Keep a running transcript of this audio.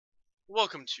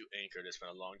Welcome to Anchor. It's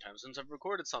been a long time since I've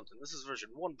recorded something. This is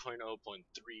version 1.0.3.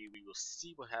 We will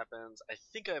see what happens. I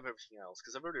think I have everything else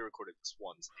because I've already recorded this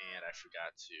once and I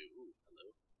forgot to. Ooh,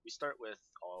 hello. We start with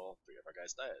all three of our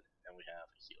guys dead and we have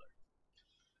a healer.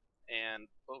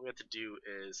 And what we have to do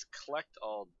is collect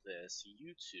all this.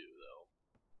 You two, though,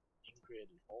 Ingrid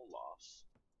and Olaf.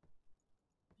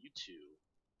 You two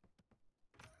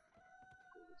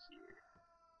go over here.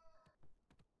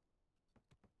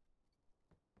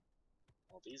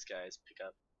 All these guys pick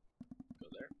up. Go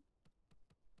there.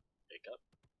 Pick up.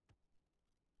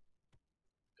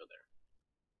 Go there.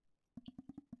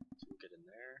 So we'll get in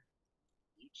there.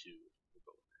 You two will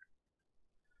go in there.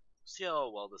 See how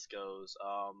well this goes.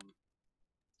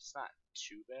 It's not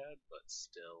too bad, but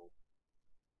still.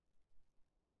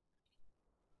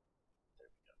 There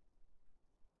we go.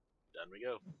 Done we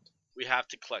go. We have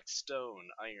to collect stone,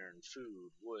 iron,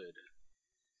 food, wood,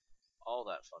 all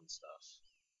that fun stuff.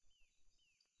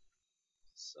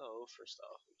 So, first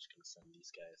off, I'm just going to send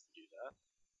these guys to do that.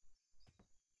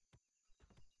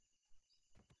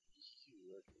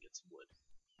 You are going to get some wood.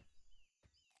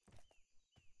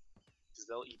 Because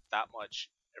they'll eat that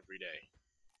much every day.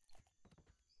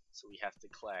 So we have to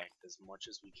collect as much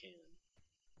as we can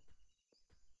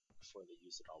before they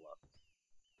use it all up.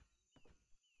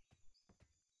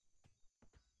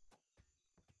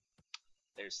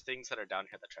 There's things that are down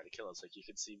here that try to kill us. Like you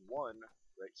can see one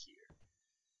right here.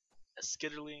 A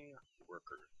skitterling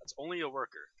worker. That's only a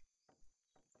worker.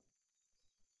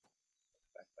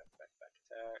 Back,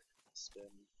 attack. Spin.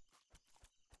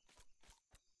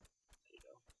 There you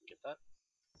go. You get that?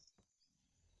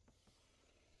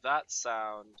 That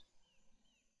sound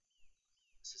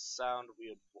is a sound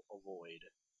we avoid.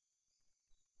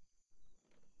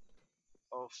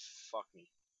 Oh, fuck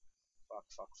me. Fuck.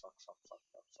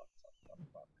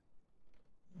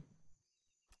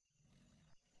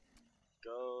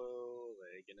 Go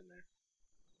away, get in there.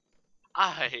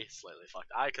 I slightly fucked.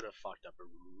 I could have fucked up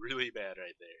really bad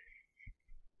right there.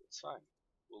 It's fine.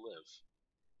 We'll live.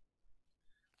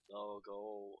 They'll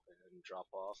go and drop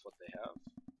off what they have.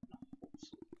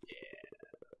 Hopefully, yeah.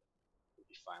 We'll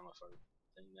be fine with our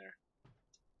thing there.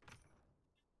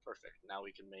 Perfect. Now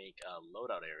we can make a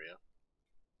loadout area,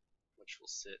 which will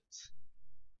sit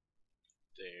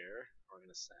there. We're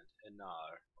gonna send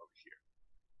Enar over here.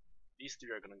 These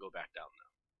three are gonna go back down now.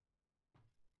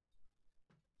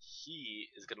 He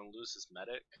is gonna lose his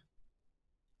medic,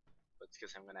 but it's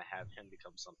because I'm gonna have him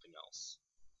become something else.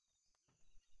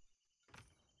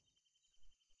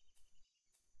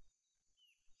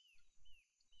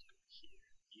 Here,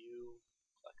 you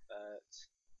collect that.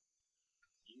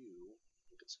 You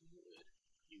get some wood.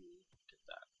 You get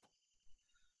that.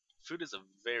 Food is a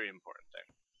very important thing.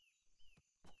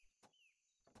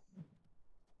 There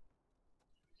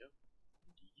we go.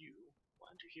 And you will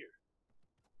enter here.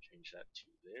 Change that to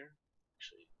there.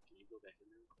 Actually, can you go back in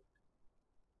there real quick?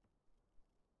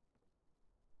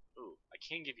 Ooh, I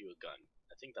can give you a gun.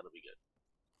 I think that'll be good.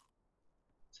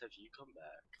 Let's have you come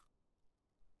back.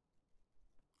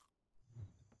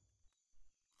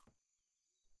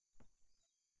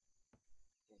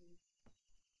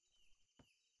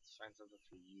 Let's find something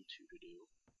for you two to do.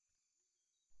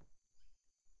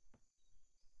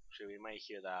 Actually, we might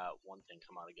hear that one thing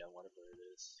come out again, whatever it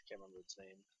is. Can't remember its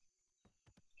name.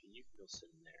 Okay, you can go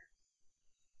sit in there.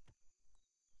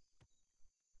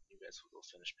 You guys will go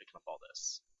finish picking up all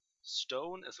this.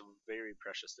 Stone is a very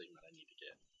precious thing that I need to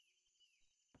get.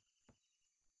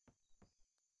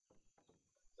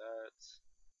 That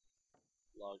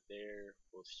log there.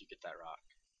 Well, if you get that rock,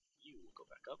 you will go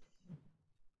back up.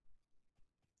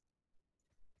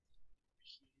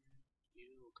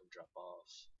 Here, you will come drop off.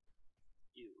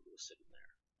 You will go sit in there.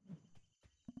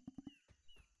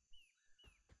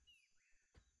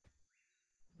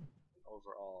 And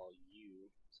overall,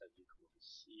 you have you come over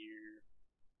here.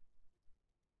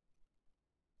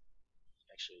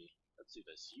 Actually, let's do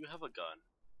this. You have a gun.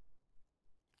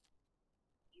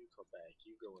 You come back.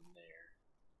 You go in there.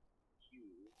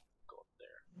 You go up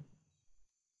there.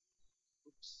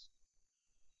 Oops.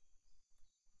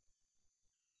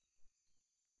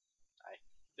 I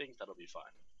think that'll be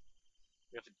fine.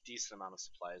 We have a decent amount of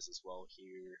supplies as well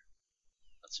here.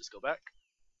 Let's just go back.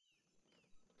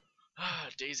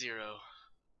 Day 0.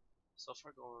 So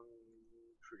far going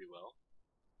pretty well.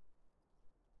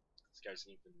 These guys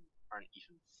aren't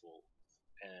even full.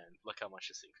 And look how much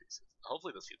this increases.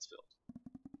 Hopefully this gets filled.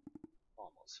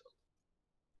 Almost filled.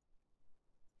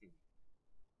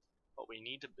 What we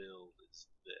need to build is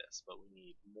this, but we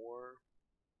need more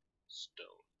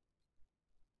stone.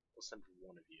 We'll send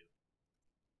one of you.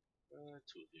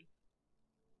 Two of you.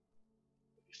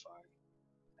 It'll be fine.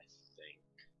 I think.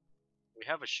 We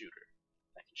have a shooter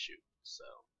that can shoot, so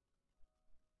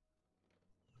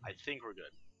I think we're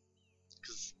good.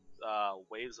 Because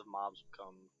waves of mobs will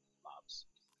come.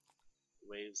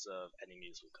 Waves of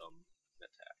enemies will come and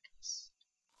attack us.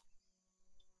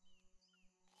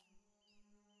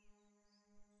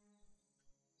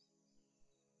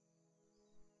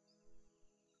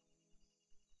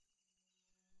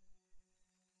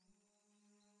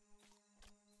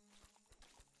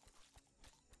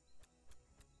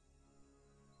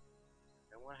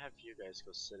 I want to have you guys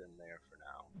go sit in there for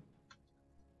now.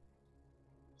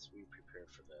 As we prepare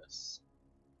for this.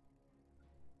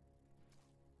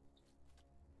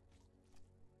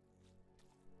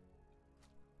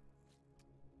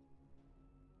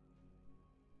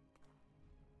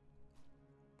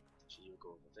 So you go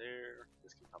over there.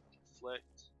 This can probably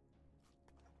conflict.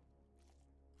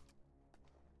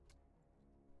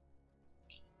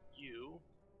 You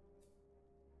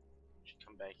should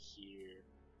come back here.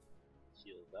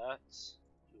 Heal that.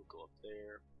 You'll go up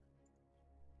there.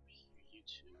 You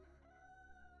two.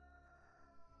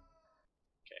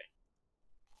 Okay.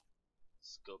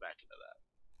 Let's go back into that.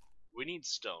 We need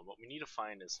stone. What we need to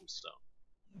find is some stone.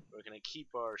 We're gonna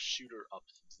keep our shooter up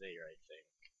there, I think.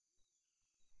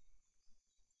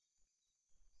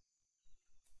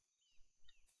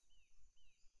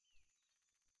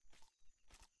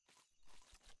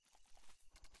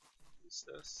 Use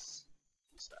this.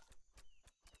 Use that.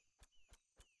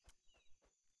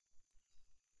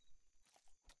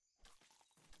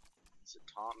 So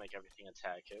taunt, make everything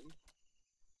attack him.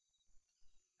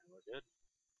 And we're good.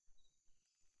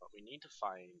 What we need to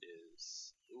find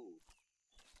is... Ooh.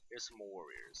 Here's some more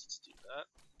warriors. Let's do that.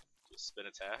 Do a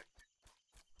spin attack.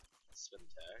 Spin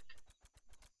attack.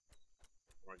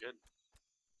 We're good.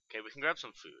 Okay, we can grab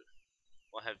some food.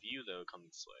 We'll have you, though, come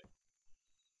this way.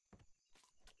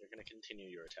 You're gonna continue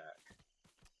your attack.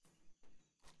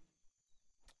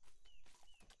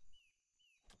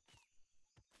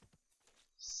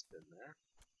 Spin there.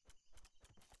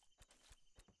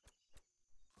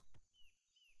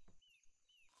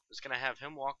 Just gonna have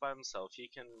him walk by himself. He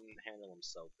can handle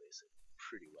himself basically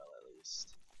pretty well, at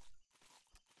least.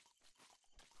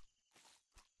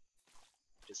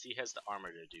 Because he has the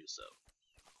armor to do so.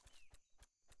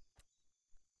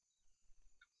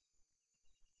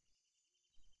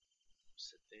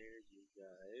 Sit there, you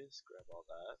guys. Grab all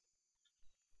that.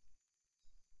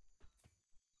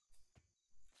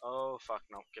 Oh, fuck,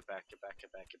 no. Get back, get back,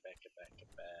 get back, get back, get back,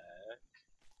 get back.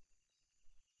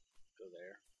 Go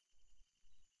there.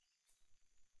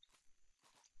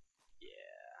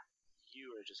 Yeah.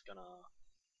 You are just gonna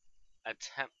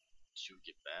attempt to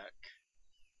get back.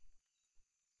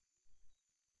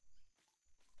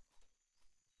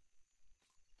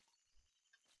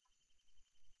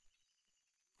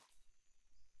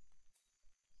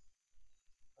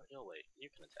 Oh, you'll wait. You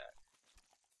can attack.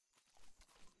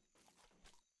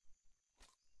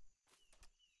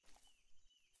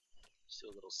 Just do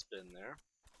a little spin there.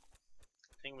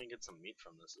 I think we can get some meat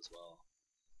from this as well.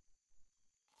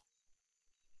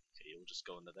 Okay, you'll just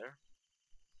go into there.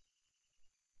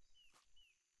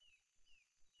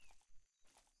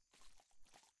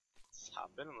 Let's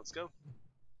hop in and let's go.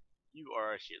 You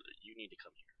are a healer. You need to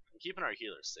come here. I'm keeping our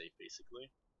healers safe,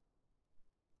 basically.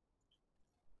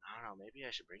 I don't know, maybe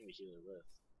I should bring the healer with.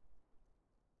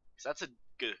 Because that's a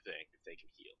good thing, if they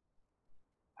can heal.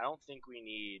 I don't think we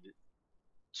need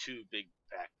 2 big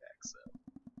backpacks, though.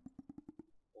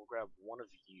 We'll grab one of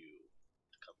you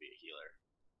to come be a healer.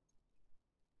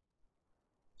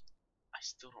 I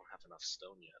still don't have enough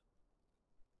stone yet.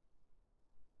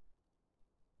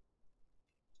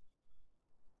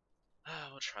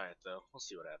 We'll try it, though. We'll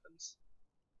see what happens.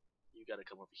 You gotta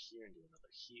come over here and do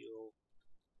another heal.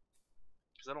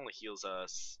 Because that only heals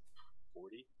us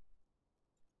 40.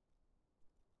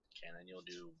 Okay, and then you'll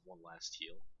do one last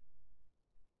heal.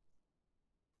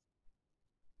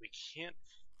 We can't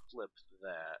flip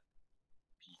that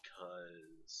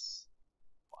because...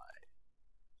 why?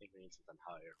 I think we need something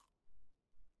higher.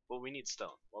 Well, we need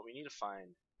stone. What we need to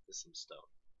find is some stone.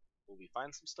 Will we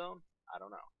find some stone? I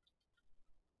don't know.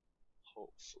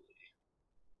 Hopefully.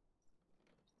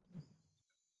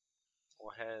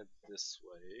 We'll head this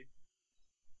way.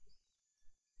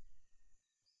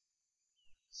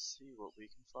 See what we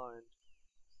can find.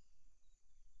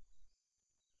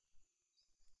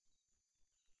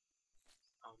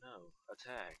 Oh no,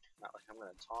 attack. Not like I'm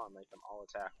gonna taunt and make them all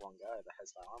attack one guy that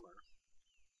has the armor.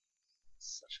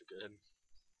 Such a good.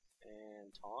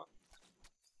 And taunt.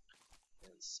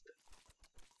 And spit.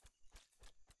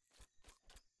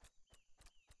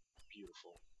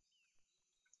 Beautiful.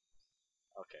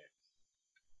 Okay.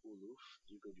 Uluf,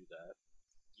 you go do that.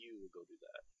 you will go do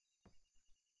that.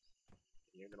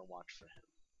 And you're gonna watch for him.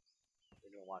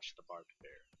 You're gonna watch the barbed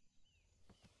bear.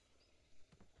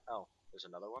 Oh, there's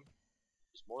another one?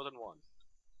 There's more than one.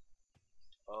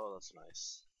 Oh, that's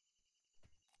nice.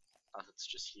 Oh, it's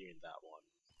just hearing that one.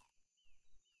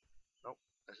 Nope,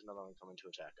 there's another one coming to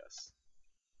attack us.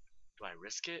 Do I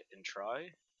risk it and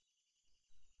try?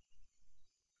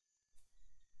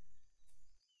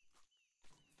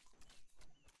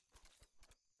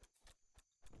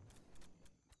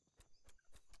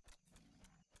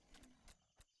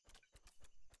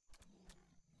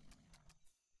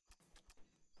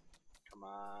 Come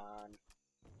on.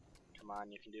 Come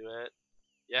on, you can do it.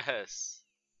 Yes!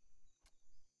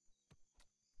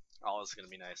 Oh, this is gonna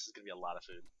be nice. This is gonna be a lot of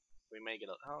food. We may get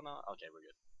a. Oh no. Okay, we're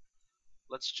good.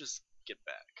 Let's just get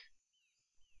back.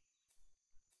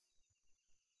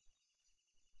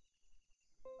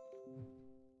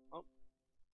 Oh,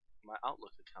 my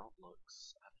Outlook account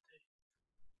looks out of date.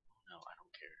 Oh no, I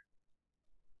don't care.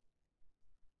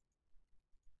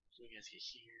 So you guys get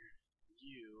here.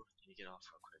 You need to get off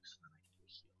real quick so then I can do a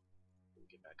heal. We'll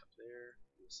get back up there.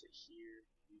 You'll sit here.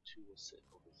 You two will sit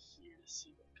over here to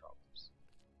see what comes.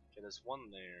 Okay, there's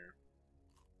one there.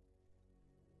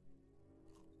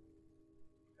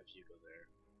 Have you go there.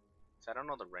 So I don't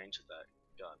know the range of that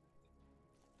gun.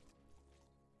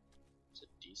 It's a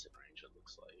decent range, it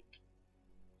looks like.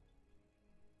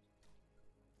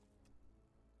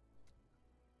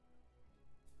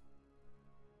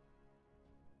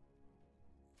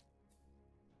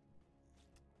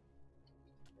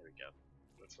 There we go.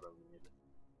 That's what I need.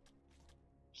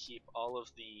 Keep all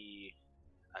of the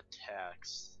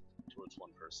attacks towards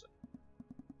one person.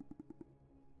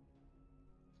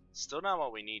 Still not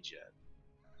what we need yet,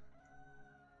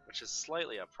 which is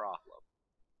slightly a problem.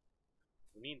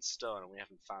 We need stone and we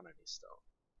haven't found any stone.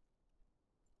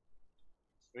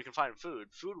 We can find food.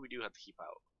 Food we do have to keep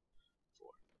out for.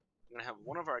 I'm gonna have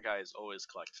one of our guys always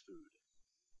collect food.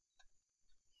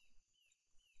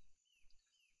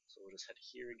 So we'll just head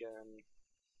here again.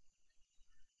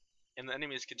 And the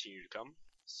enemies continue to come.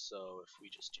 So if we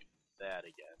just do that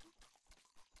again.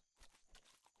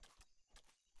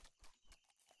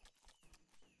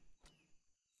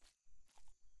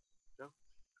 Go.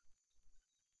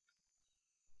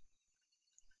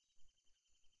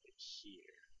 Right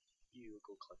here. You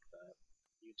go collect that.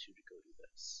 You two to go do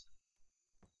this.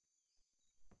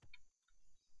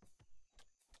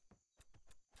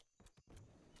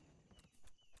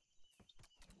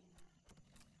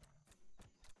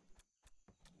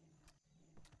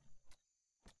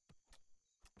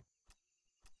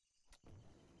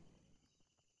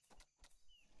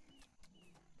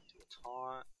 Do a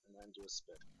taunt and then do a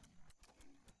spin.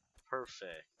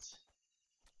 Perfect.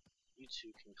 You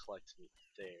two can collect meat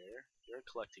there. You're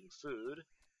collecting food.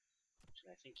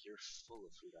 And I think you're full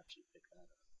of food after you pick that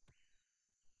up.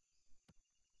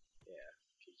 Yeah.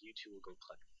 Okay, you two will go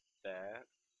collect that.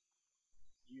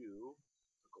 You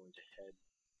are going to head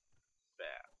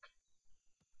back.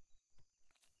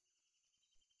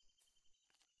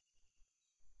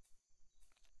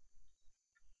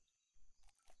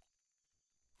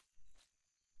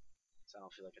 So I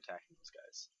don't feel like attacking those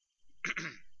guys.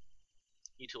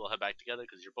 You two will head back together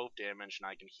because you're both damaged and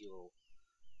I can heal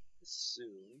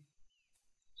soon.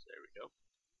 So there we go.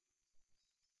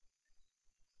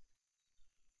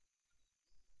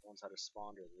 One's had a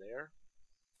spawner there.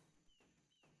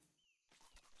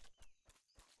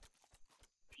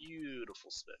 Beautiful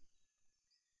spin.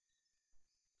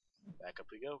 Back up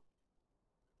we go.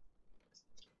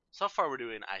 So far we're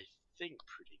doing, I think,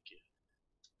 pretty good.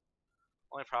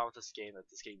 Only problem with this game that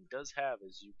this game does have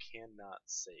is you cannot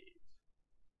save.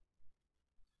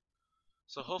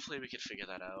 So hopefully we can figure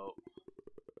that out.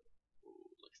 Ooh,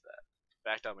 look at that.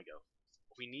 Back down we go.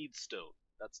 We need stone.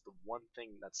 That's the one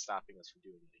thing that's stopping us from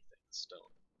doing anything.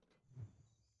 Stone.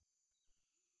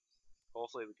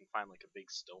 Hopefully we can find like a big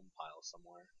stone pile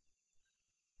somewhere.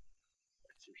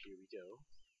 Right through here we go.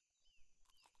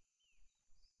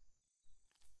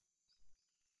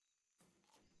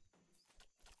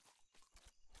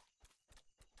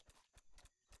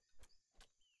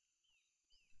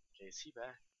 Okay, is he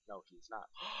back? No, he's not.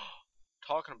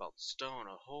 Talking about stone,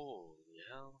 oh, holy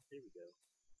hell. Here we go.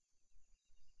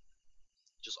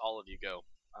 Just all of you go.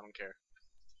 I don't care.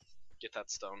 Get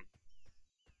that stone.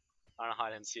 I don't know how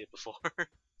I didn't see it before. Okay,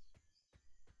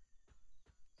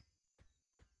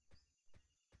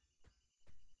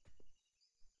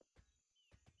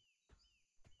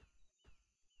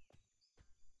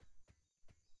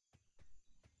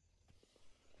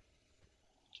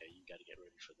 you gotta get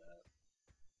ready for that.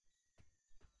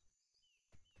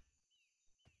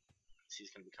 he's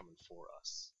going to be coming for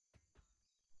us.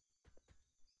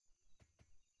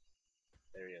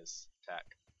 There he is. Attack.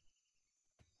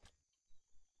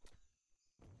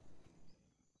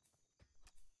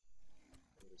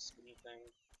 Little spinny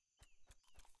thing.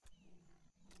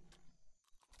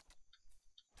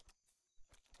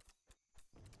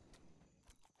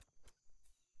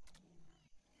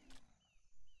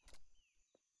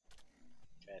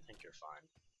 Okay, I think you're fine.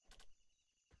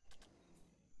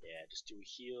 Yeah, just do a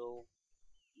heal.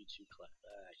 You two collect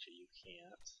that. Actually, you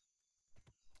can't.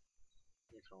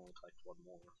 You can only collect one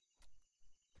more.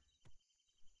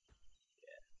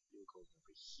 Yeah, you go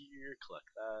over here, collect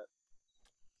that.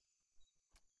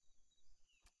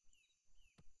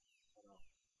 Oh no.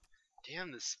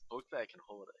 Damn, this book bag can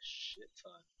hold a shit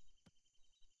ton.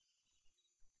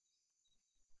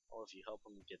 Well, if you help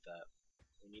him get that,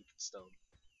 we need the stone.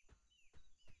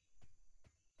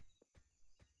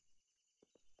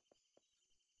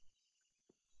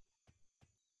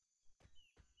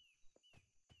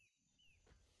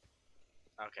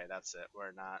 Okay, that's it.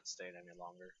 We're not staying any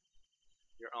longer.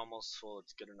 You're almost full.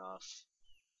 It's good enough.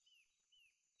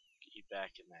 Get you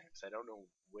back in there, because I don't know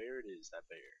where it is, that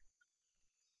bear.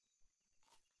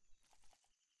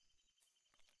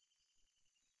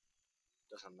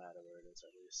 Doesn't matter where it is,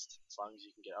 at least. As long as you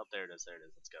can get out there, it is. There it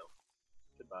is. Let's go.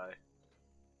 Goodbye.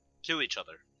 Kill each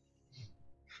other.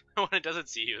 When it doesn't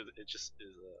see you, it just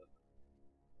is a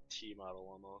T model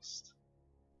almost.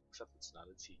 Except it's not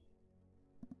a T.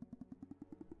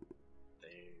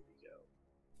 There we go.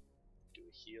 Do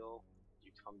a heal.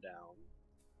 You come down.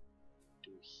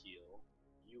 Do a heal.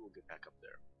 You will get back up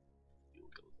there. You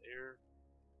will go there.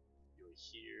 You are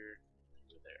here.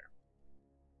 You're there.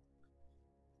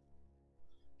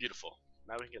 Beautiful.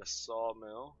 Now we can get a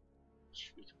sawmill,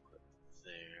 which we can put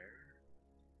there.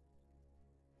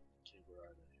 Okay, where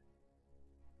are they?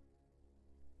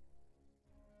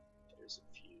 There's a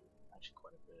few. Actually,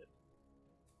 quite a bit.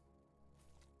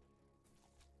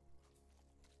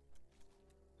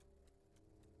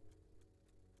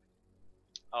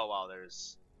 Oh wow,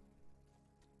 there's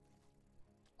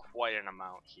quite an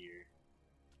amount here.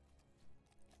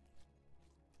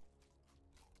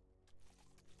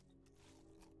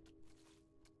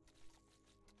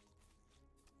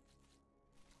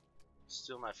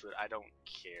 Steal my food. I don't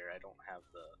care. I don't have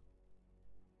the.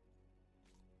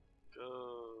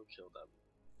 Go kill them.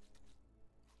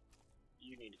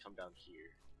 You need to come down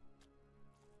here.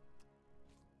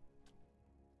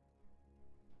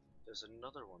 There's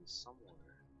another one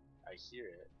somewhere. I hear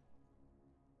it.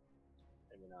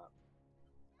 Maybe not.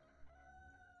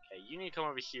 Okay, you need to come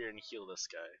over here and heal this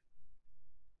guy.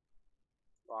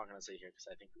 Well, I'm gonna say here because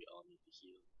I think we all need to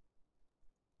heal.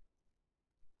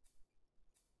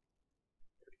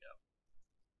 There we go.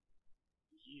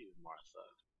 You, Martha,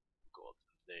 go up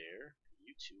there.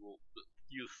 You two will.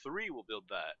 You three will build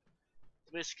that.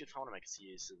 So basically, if I want to make a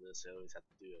use of this, I always have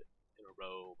to do it in a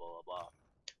row, blah blah blah.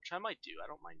 Which I might do. I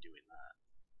don't mind doing that.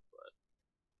 But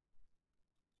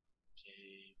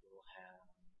okay, we'll have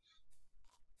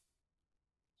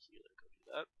healer go do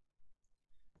that.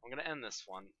 I'm gonna end this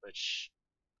one, which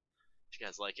if you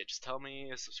guys like it, just tell me,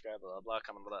 subscribe, blah blah,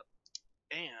 comment blah.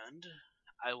 And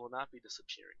I will not be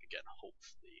disappearing again,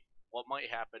 hopefully. What might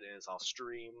happen is I'll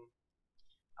stream,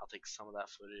 I'll take some of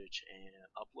that footage and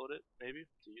upload it, maybe,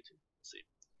 to YouTube. We'll see.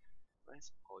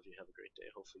 Nice. All of you have a great day.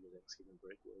 Hopefully your Thanksgiving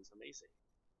break was amazing.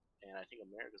 And I think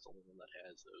America's the only one that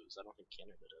has those. I don't think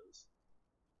Canada does.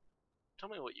 Tell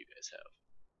me what you guys have.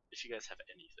 If you guys have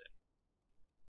anything.